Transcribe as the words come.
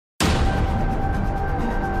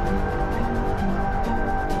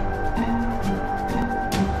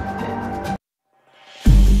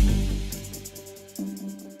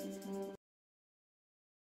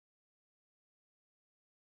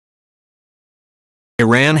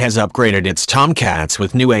Iran has upgraded its Tomcats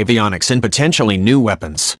with new avionics and potentially new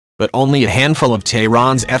weapons, but only a handful of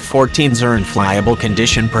Tehran's F-14s are in flyable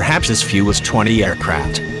condition, perhaps as few as 20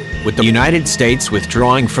 aircraft. With the United States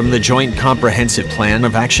withdrawing from the Joint Comprehensive Plan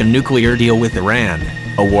of Action nuclear deal with Iran,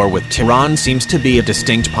 a war with Tehran seems to be a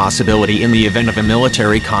distinct possibility in the event of a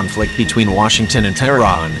military conflict between Washington and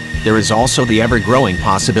Tehran. There is also the ever-growing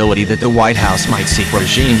possibility that the White House might seek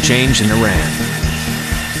regime change in Iran.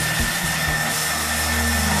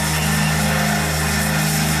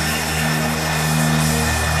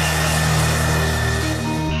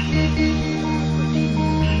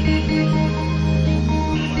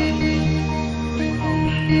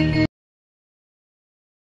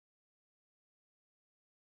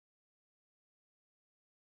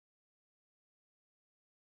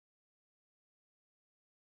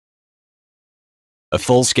 A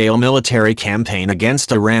full-scale military campaign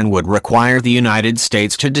against Iran would require the United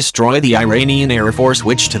States to destroy the Iranian Air Force,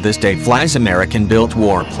 which to this day flies American-built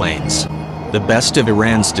warplanes. The best of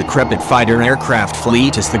Iran's decrepit fighter aircraft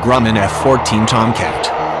fleet is the Grumman F-14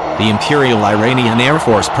 Tomcat. The Imperial Iranian Air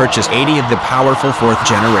Force purchased 80 of the powerful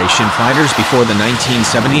fourth-generation fighters before the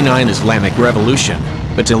 1979 Islamic Revolution,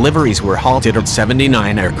 but deliveries were halted at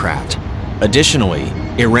 79 aircraft. Additionally,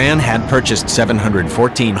 Iran had purchased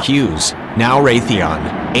 714 Hughes, now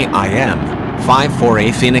Raytheon,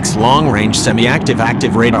 AIM-54A Phoenix long-range semi-active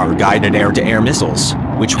active radar-guided air-to-air missiles,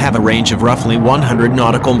 which have a range of roughly 100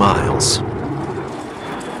 nautical miles.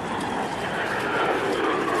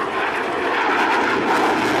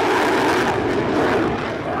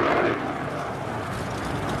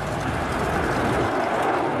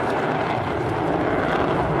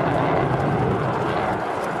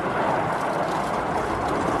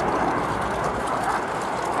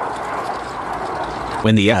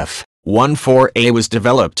 When the F-14A was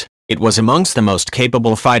developed, it was amongst the most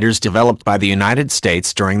capable fighters developed by the United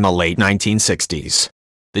States during the late 1960s.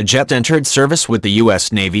 The jet entered service with the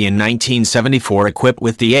U.S. Navy in 1974 equipped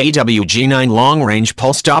with the AWG-9 long-range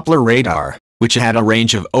pulse Doppler radar, which had a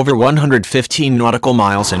range of over 115 nautical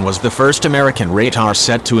miles and was the first American radar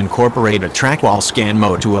set to incorporate a track-wall scan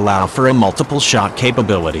mode to allow for a multiple-shot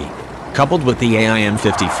capability. Coupled with the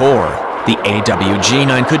AIM-54, the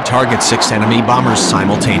AWG-9 could target 6 enemy bombers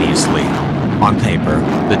simultaneously. On paper,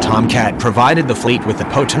 the Tomcat provided the fleet with a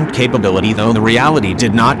potent capability, though the reality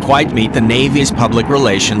did not quite meet the Navy's public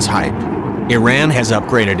relations hype. Iran has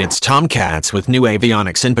upgraded its Tomcats with new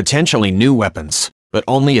avionics and potentially new weapons, but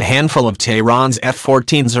only a handful of Tehran's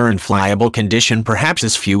F-14s are in flyable condition, perhaps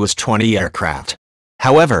as few as 20 aircraft.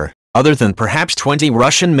 However, other than perhaps 20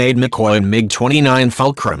 Russian-made MiG and MiG-29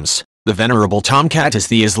 Fulcrums, the venerable Tomcat is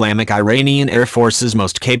the Islamic Iranian Air Force's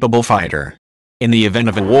most capable fighter. In the event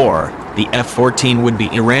of a war, the F-14 would be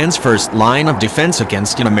Iran's first line of defense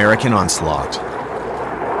against an American onslaught.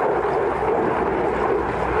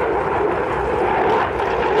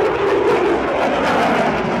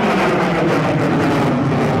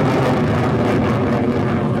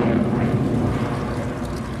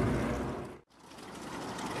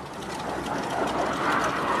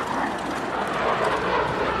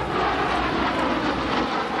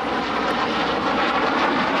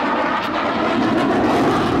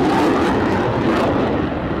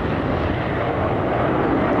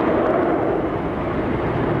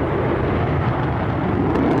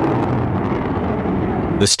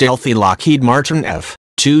 The stealthy Lockheed Martin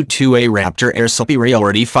F-22A Raptor air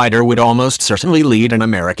superiority fighter would almost certainly lead an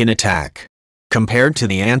American attack. Compared to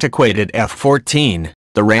the antiquated F-14,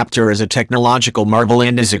 the Raptor is a technological marvel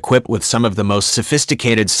and is equipped with some of the most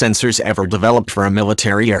sophisticated sensors ever developed for a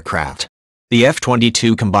military aircraft. The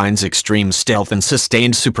F-22 combines extreme stealth and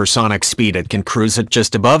sustained supersonic speed. It can cruise at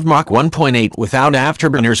just above Mach 1.8 without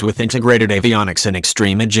afterburners, with integrated avionics and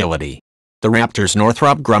extreme agility. The Raptor's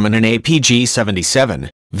Northrop Grumman and APG-77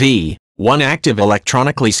 V1 active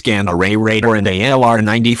electronically scanned array radar and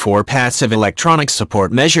ALR-94 passive electronic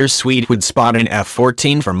support measures suite would spot an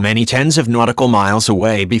F-14 from many tens of nautical miles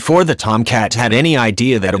away before the Tomcat had any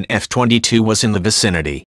idea that an F-22 was in the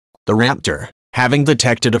vicinity. The Raptor, having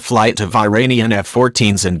detected a flight of Iranian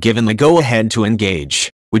F-14s and given the go-ahead to engage,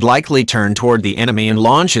 would likely turn toward the enemy and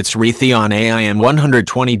launch its Raytheon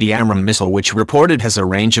AIM-120D AMRAAM missile, which reported has a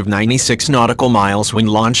range of 96 nautical miles when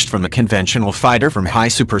launched from a conventional fighter from high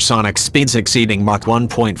supersonic speeds exceeding Mach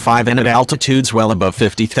 1.5 and at altitudes well above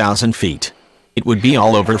 50,000 feet. It would be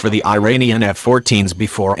all over for the Iranian F-14s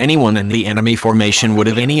before anyone in the enemy formation would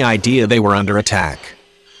have any idea they were under attack.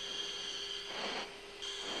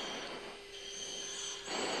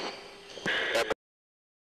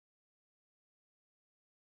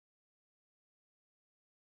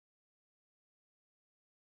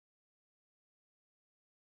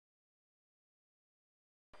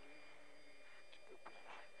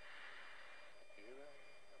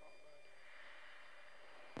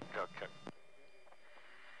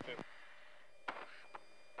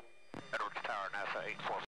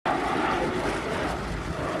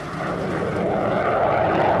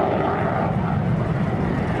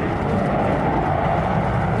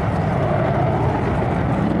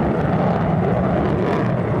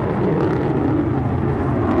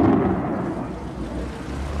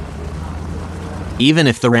 Even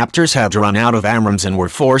if the Raptors had run out of AMRAAMs and were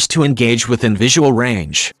forced to engage within visual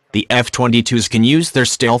range, the F-22s can use their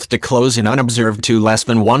stealth to close in unobserved to less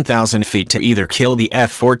than 1,000 feet to either kill the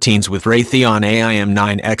F-14s with Raytheon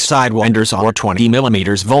AIM-9X Sidewinders or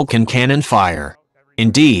 20mm Vulcan cannon fire.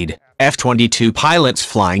 Indeed, F-22 pilots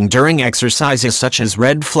flying during exercises such as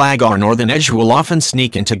Red Flag or Northern Edge will often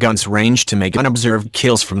sneak into guns range to make unobserved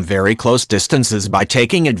kills from very close distances by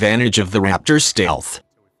taking advantage of the Raptor's stealth.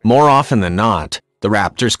 More often than not, the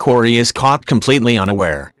Raptor's quarry is caught completely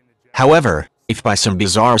unaware. However, if by some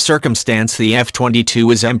bizarre circumstance the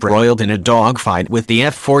F-22 is embroiled in a dogfight with the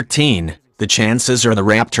F-14, the chances are the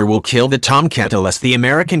Raptor will kill the Tomcat unless the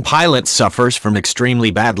American pilot suffers from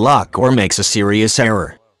extremely bad luck or makes a serious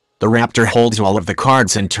error. The Raptor holds all of the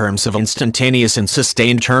cards in terms of instantaneous and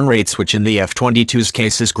sustained turn rates, which in the F-22's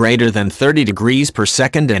case is greater than 30 degrees per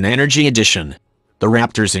second, and energy addition. The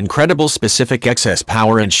Raptor's incredible specific excess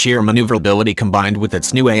power and sheer maneuverability combined with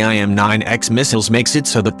its new AIM-9X missiles makes it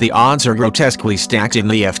so that the odds are grotesquely stacked in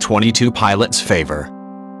the F-22 pilot's favor.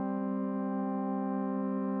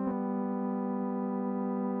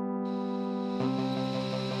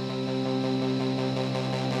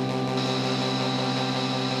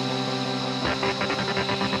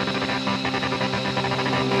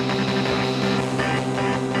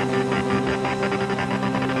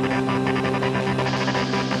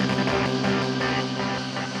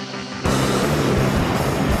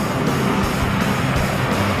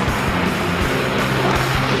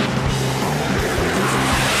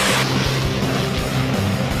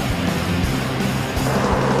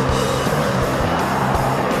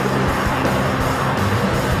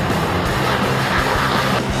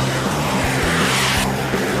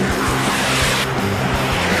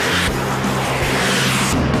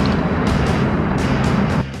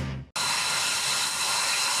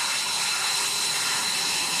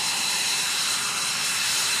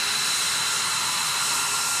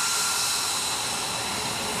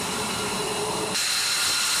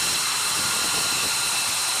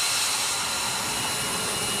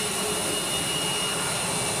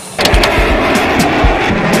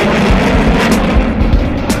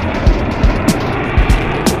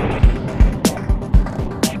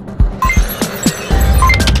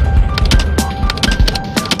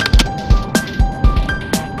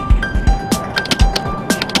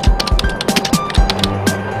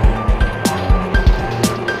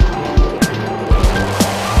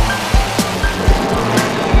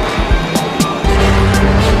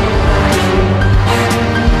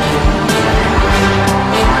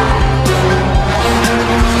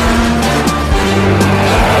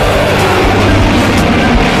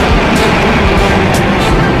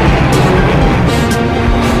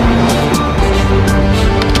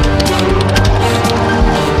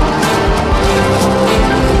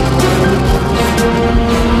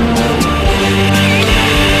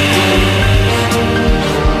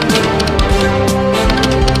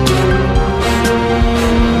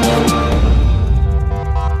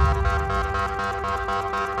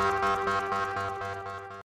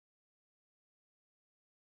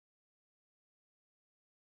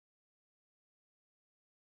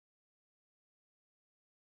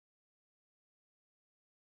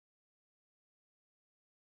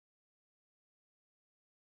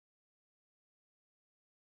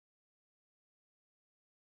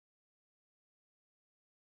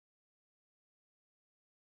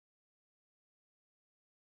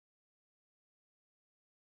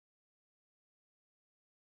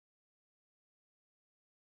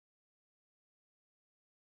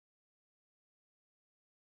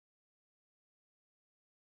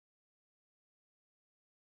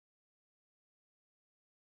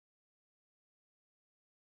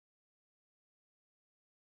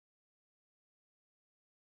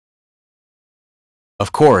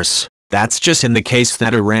 Of course, that's just in the case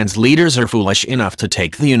that Iran's leaders are foolish enough to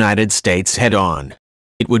take the United States head-on.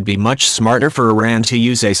 It would be much smarter for Iran to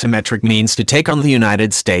use asymmetric means to take on the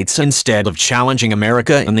United States instead of challenging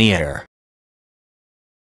America in the air.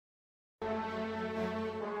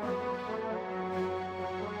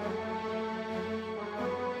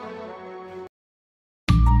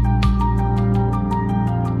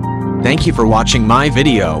 Thank you for watching my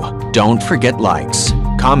video. Don't forget likes,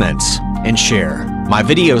 comments, and share. My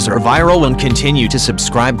videos are viral, and continue to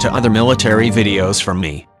subscribe to other military videos from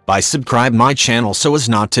me by subscribe my channel so as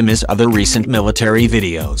not to miss other recent military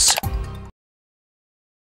videos.